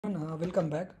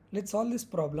Welcome back. Let's solve this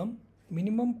problem.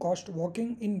 Minimum cost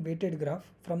walking in weighted graph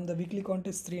from the weekly count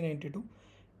is 392.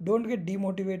 Don't get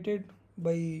demotivated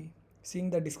by seeing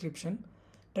the description.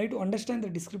 Try to understand the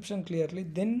description clearly,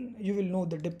 then you will know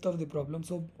the depth of the problem.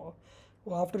 So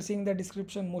after seeing the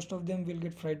description, most of them will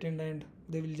get frightened and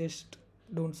they will just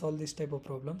don't solve this type of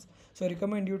problems. So I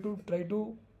recommend you to try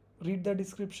to read the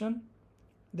description,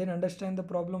 then understand the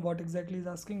problem, what exactly is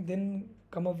asking, then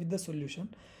come up with the solution.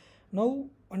 Now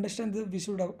we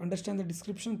should understand the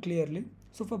description clearly.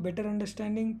 So for better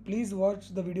understanding, please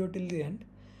watch the video till the end.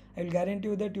 I will guarantee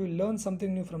you that you will learn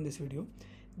something new from this video.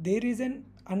 There is an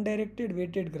undirected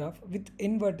weighted graph with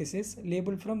n vertices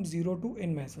labeled from 0 to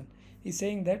n-1. He's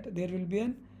saying that there will be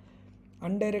an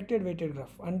undirected weighted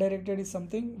graph. Undirected is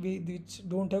something which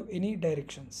don't have any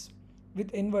directions, with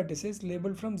n vertices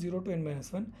labeled from 0 to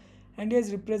n-1, and he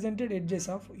has represented edges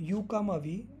of u comma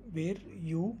v, where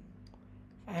u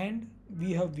and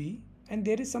we have v, and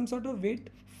there is some sort of weight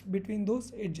between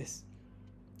those edges.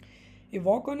 A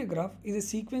walk on a graph is a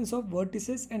sequence of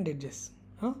vertices and edges.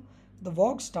 The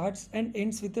walk starts and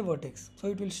ends with a vertex. So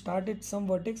it will start at some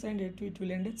vertex and it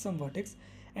will end at some vertex,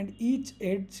 and each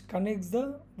edge connects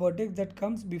the vertex that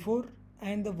comes before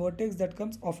and the vertex that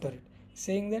comes after it.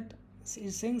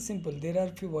 It's saying simple, there are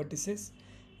few vertices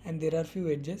and there are few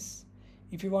edges.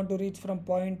 If you want to reach from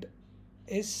point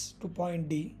S to point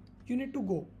D, you need to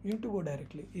go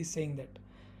directly. He's saying that,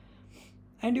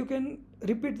 and you can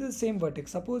repeat the same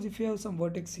vertex. Suppose if you have some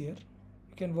vertex here,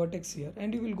 you can vertex here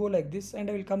and you will go like this, and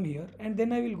I will come here and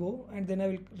then I will go and then I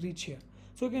will reach here.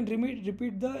 So you can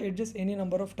repeat the edges any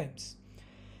number of times.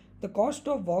 The cost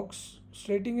of walks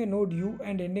starting a node u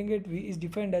and ending at v is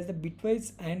defined as the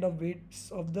bitwise and of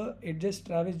weights of the edges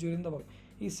traversed during the walk.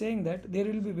 He's saying that there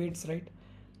will be weights, right?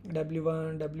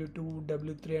 W1, W2,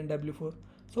 W3 and W4.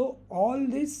 So all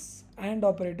these AND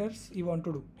operators he want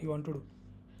to do,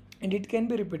 and it can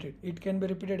be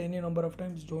repeated any number of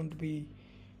times. Don't be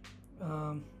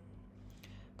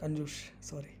confused.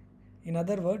 Sorry. In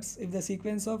other words, if the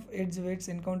sequence of edge weights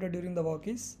encountered during the walk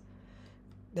is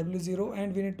W0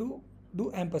 and we need to do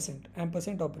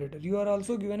ampersand operator. You are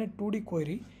also given a 2D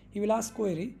query. He will ask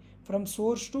query from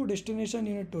source to destination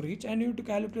you need to reach, and you need to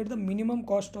calculate the minimum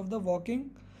cost of the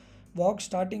walk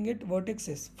starting at vertex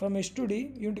S. From S to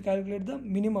D, you need to calculate the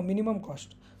minimum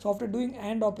cost. So after doing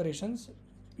AND operations,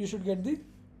 you should get the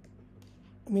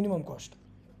minimum cost.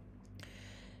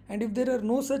 And if there are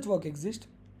no such walk exist,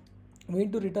 we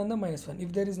need to return the -1.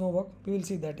 If there is no walk, we will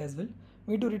see that as well.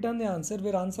 We need to return the answer,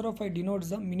 where answer of I denotes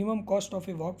the minimum cost of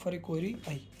a walk for a query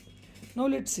I. Now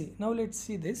let's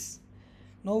see this.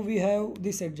 Now we have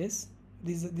these edges.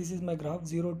 This is my graph,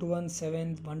 0 to 1,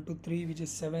 7, 1 to 3, which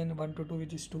is 7, 1 to 2,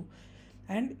 which is 2.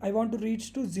 And I want to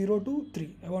reach to 0 to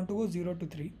 3. I want to go 0 to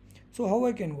 3. So how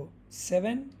I can go?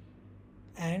 7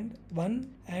 and 1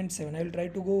 and 7. I will try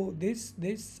to go this,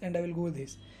 and I will go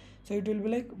this. So it will be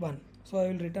like 1. So I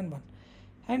will return 1.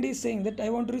 And he is saying that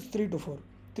I want to reach 3 to 4.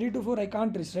 3 to 4 I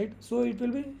can't reach, right? So it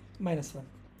will be -1.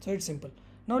 So it's simple.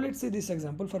 Now let's see this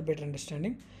example for better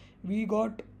understanding. We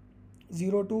got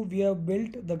 0 to, we have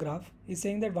built the graph. Is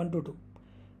saying that 1 to 2.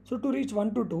 So to reach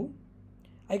 1 to 2,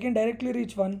 I can directly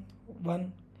reach 1,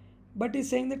 but he's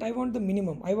saying that I want the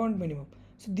minimum.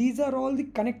 So these are all the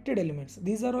connected elements.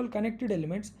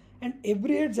 And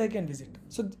every edge I can visit.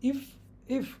 So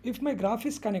if my graph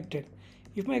is connected,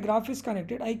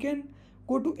 I can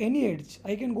go to any edge.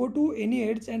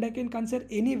 And I can consider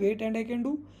any weight, and I can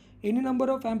do any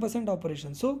number of ampersand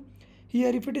operations. So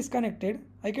here if it is connected,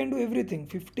 I can do everything.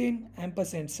 15,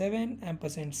 ampersand 7,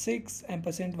 ampersand 6,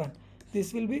 ampersand 1.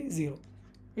 This will be 0.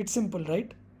 It's simple,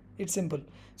 right? It's simple.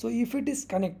 So if it is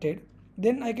connected,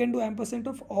 then I can do ampersand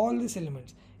of all these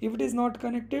elements. If it is not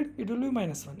connected, it will be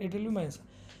 -1.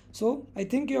 So I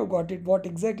think you have got it. What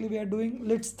exactly we are doing?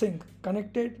 Let's think.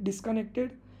 Connected,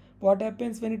 disconnected. What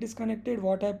happens when it is connected?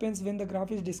 What happens when the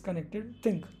graph is disconnected?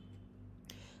 Think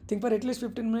for at least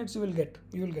 15 minutes. You will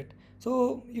get. So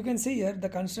you can see here the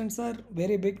constants are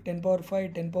very big, 10 power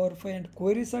 5, 10 power 5, and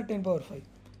queries are 10 power 5.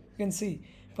 You can see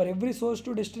for every source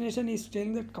to destination is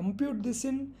telling that compute this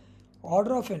in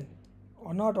order of n,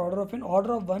 or not order of n,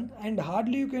 order of 1, and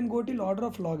hardly you can go till order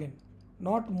of log n,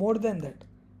 not more than that,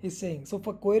 he's saying. So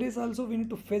for queries also we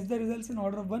need to fetch the results in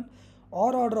order of 1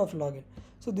 or order of log n.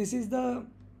 So this is the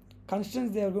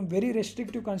constants. They are very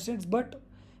restrictive constants. But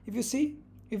if you see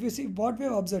what we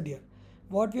have observed here,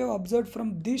 what we have observed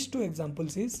from these two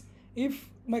examples is, if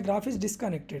my graph is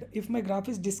disconnected,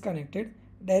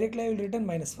 directly I will return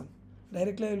 -1.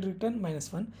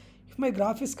 If my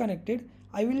graph is connected,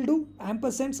 I will do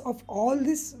ampersands of all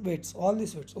these weights.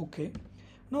 Okay.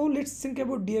 Now let's think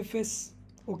about DFS.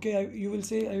 okay, you will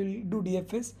say I will do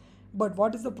DFS, but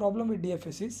what is the problem with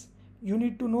DFS is you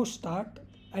need to know start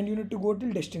and you need to go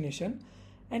till destination,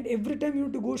 and every time you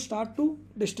need to go start to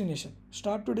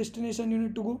destination you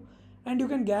need to go, and you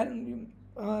can guarantee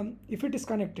if it is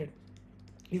connected,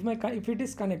 if it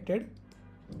is connected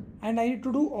and I need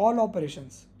to do all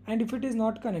operations, and if it is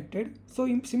not connected, so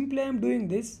simply I am doing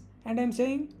this and I am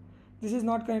saying this is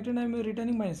not connected, I am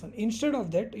returning -1. Instead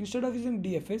of that, instead of using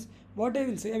DFS, what I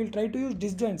will say, I will try to use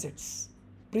disjoint sets.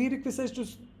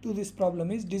 Prerequisites to this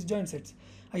problem is disjoint sets.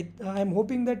 I am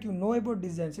hoping that you know about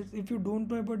disjoint sets. If you don't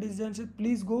know about disjoint sets,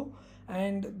 please go,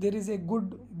 and there is a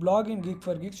good blog in Geek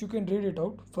for Geeks, you can read it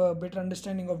out for better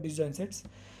understanding of disjoint sets.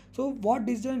 So what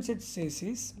disjoint sets says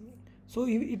is, so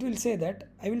it will say that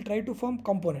I will try to form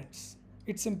components.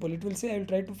 It's simple. It will say I will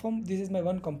try to form, this is my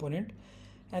one component,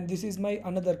 and this is my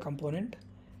another component,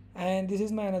 and this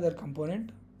is my another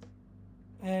component,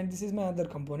 and this is my other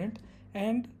component,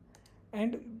 and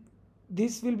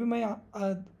this will be my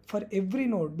for every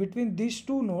node between these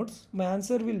two nodes my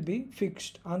answer will be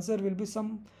fixed. Answer will be some,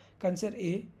 consider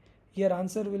A, here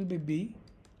answer will be B,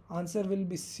 answer will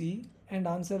be C, and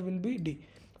answer will be D.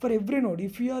 For every node,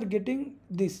 if you are getting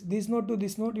this node to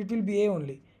this node, it will be A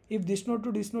only. If this node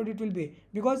to this node, it will be A,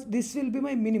 because this will be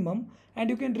my minimum and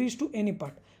you can reach to any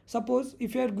part. Suppose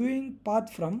if you are going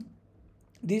path from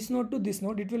this node to this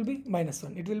node, it will be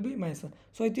 -1. It will be -1.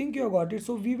 So I think you have got it.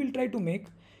 So we will try to make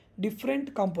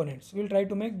different components. We will try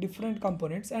to make different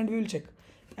components and we will check.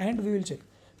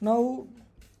 Now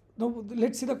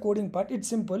let's see the coding part. It's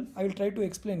simple. I will try to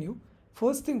explain you.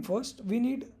 First thing first, we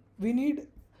need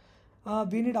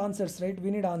answers, right?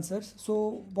 We need answers.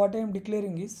 So what I am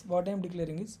declaring is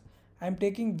I am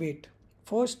taking weight.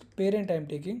 First parent I am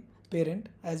taking, parent,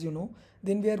 as you know.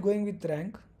 Then we are going with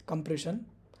rank, compression.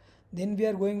 Then we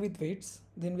are going with weights.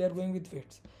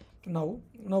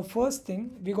 Now first thing,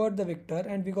 we got the vector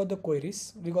and we got the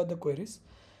queries.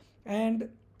 And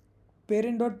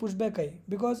parent dot pushback I,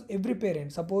 because every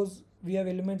parent, suppose we have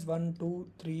elements 1, 2,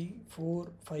 3, 4,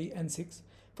 5 and 6.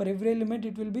 For every element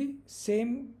it will be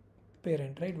same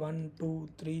parent, right? 1, 2,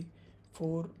 3,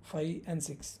 4, 5 and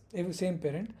 6, every same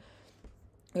parent.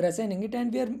 We are assigning it,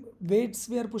 and we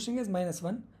are pushing as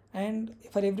 -1, and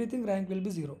for everything rank will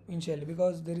be 0 initially,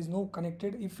 because there is no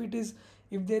connected.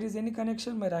 If there is any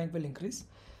connection, my rank will increase.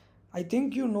 I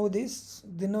think you know this,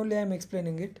 then only I am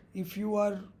explaining it. If you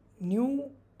are new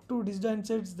to disjoint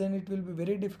sets, then it will be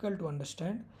very difficult to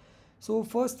understand. So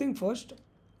first thing first,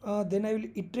 then I will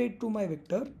iterate to my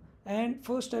vector, and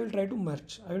first I will try to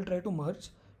merge.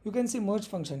 You can see merge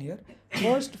function here.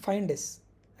 First find s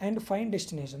and find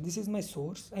destination. This is my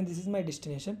source and this is my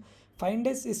destination. Find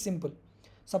s is simple.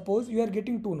 Suppose you are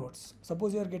getting two nodes.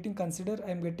 Consider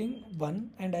I am getting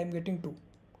 1 and I am getting 2.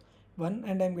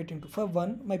 For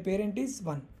 1, my parent is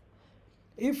 1.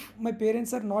 If my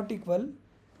parents are not equal,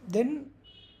 then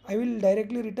I will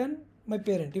directly return my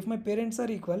parent. If my parents are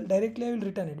equal, directly I will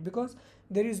return it, because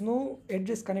there is no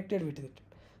edges connected with it.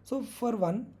 So for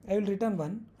 1, I will return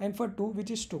 1, and for 2,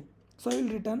 which is 2. So I will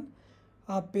return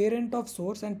parent of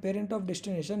source and parent of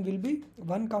destination will be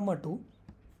 1, 2.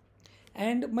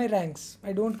 And my ranks,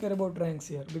 I don't care about ranks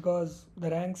here, because the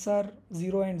ranks are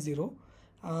 0 and 0.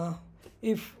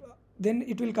 Then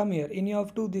it will come here, any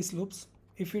of two these loops.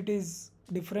 If it is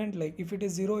different, like if it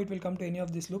is 0, it will come to any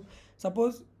of this loop.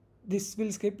 Suppose this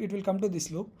will skip, it will come to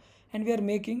this loop, and we are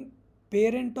making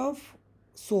parent of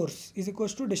source is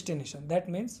equals to destination. That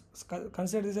means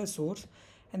consider this as source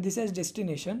and this as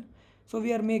destination. So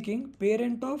we are making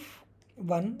parent of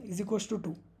 1 is equals to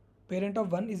 2. Parent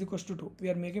of 1 is equals to 2. We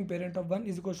are making parent of 1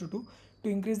 is equals to 2 to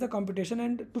increase the computation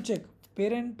and to check.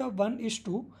 Parent of 1 is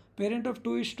 2, parent of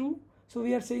 2 is 2. So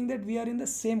we are saying that we are in the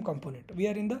same component.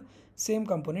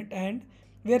 And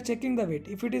we are checking the weight.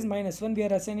 If it is -1, we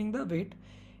are assigning the weight.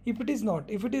 If it is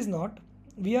not,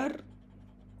 we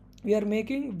are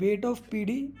making weight of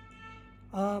PD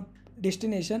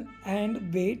destination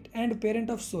and weight and parent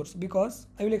of source, because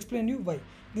I will explain you why.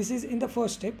 This is in the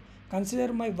first step.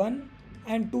 Consider my 1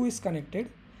 and 2 is connected.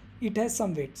 It has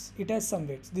some weights.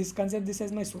 Consider this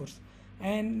as my source,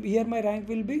 and here my rank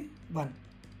will be 1.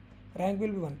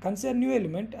 Consider new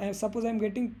element. Suppose I am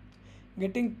getting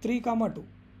 3, 2.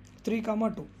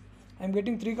 I am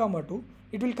getting 3, 2.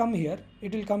 It will come here.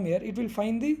 It will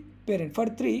find the parent. For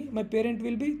 3, my parent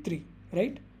will be 3,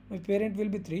 right? My parent will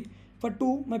be 3. For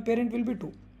 2, my parent will be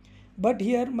 2. But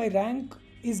here my rank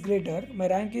is greater.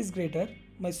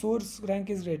 My source rank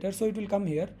is greater. So it will come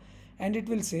here and it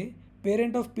will say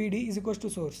parent of PD is equals to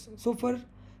source. So for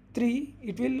 3,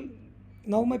 it will,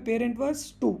 now my parent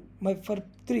was 2. For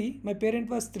 3, my parent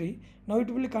was 3. Now it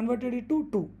will be converted it to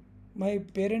 2. My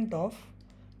parent of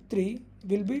 3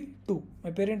 will be 2.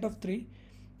 My parent of 3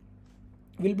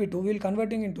 will be 2. We'll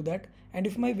converting into that. And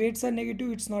if my weights are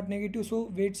negative, it's not negative. So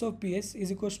weights of PS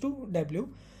is equals to W.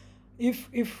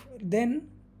 If then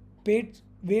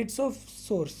weights of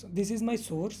source, this is my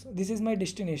source, this is my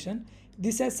destination,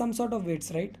 this has some sort of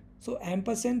weights, right? So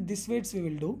ampersand this weights we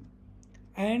will do,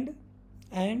 and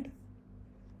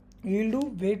we will do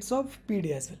weights of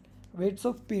PD as well, weights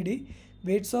of PD,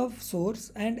 weights of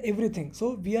source and everything.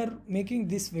 So we are making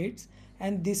this weights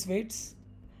and this weights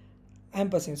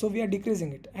ampersand, so we are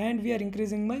decreasing it and we are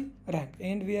increasing my rank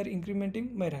and we are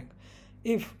incrementing my rank.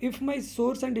 If my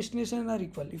source and destination are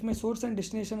equal, if my source and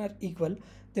destination are equal,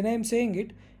 then I am saying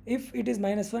it, if it is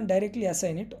 -1 directly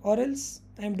assign it, or else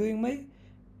I am doing my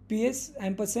PS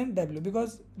ampersand W,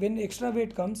 because when extra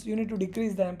weight comes you need to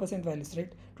decrease the ampersand values,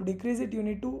 right? To decrease it you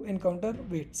need to encounter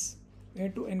weights,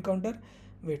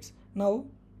 now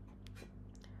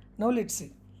let's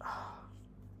see.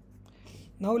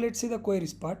 Now let's see the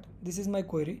queries part. This is my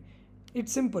query.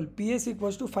 It's simple. PS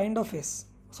equals to find of S.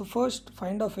 So first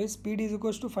find of S, PD is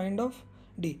equals to find of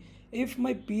D. If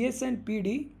my PS and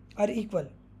PD are equal,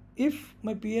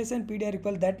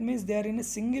 that means they are in a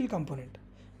single component.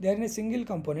 Then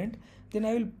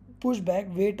I will push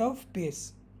back weight of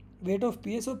PS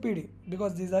or PD,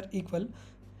 because these are equal,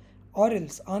 or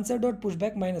else answer dot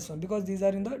pushback -1, because these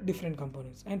are in the different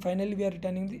components, and finally we are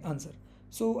returning the answer.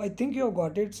 So I think you have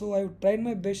got it. So I tried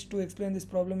my best to explain this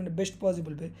problem in the best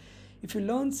possible way. If you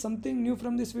learned something new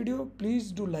from this video,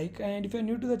 please do like, and if you are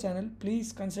new to the channel,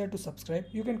 please consider to subscribe.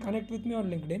 You can connect with me on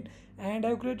LinkedIn, and I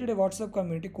have created a WhatsApp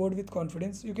community, Code with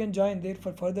Confidence. You can join there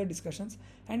for further discussions,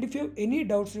 and if you have any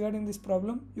doubts regarding this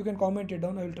problem, you can comment it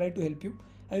down. I will try to help you.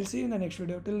 I will see you in the next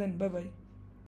video. Till then, bye bye.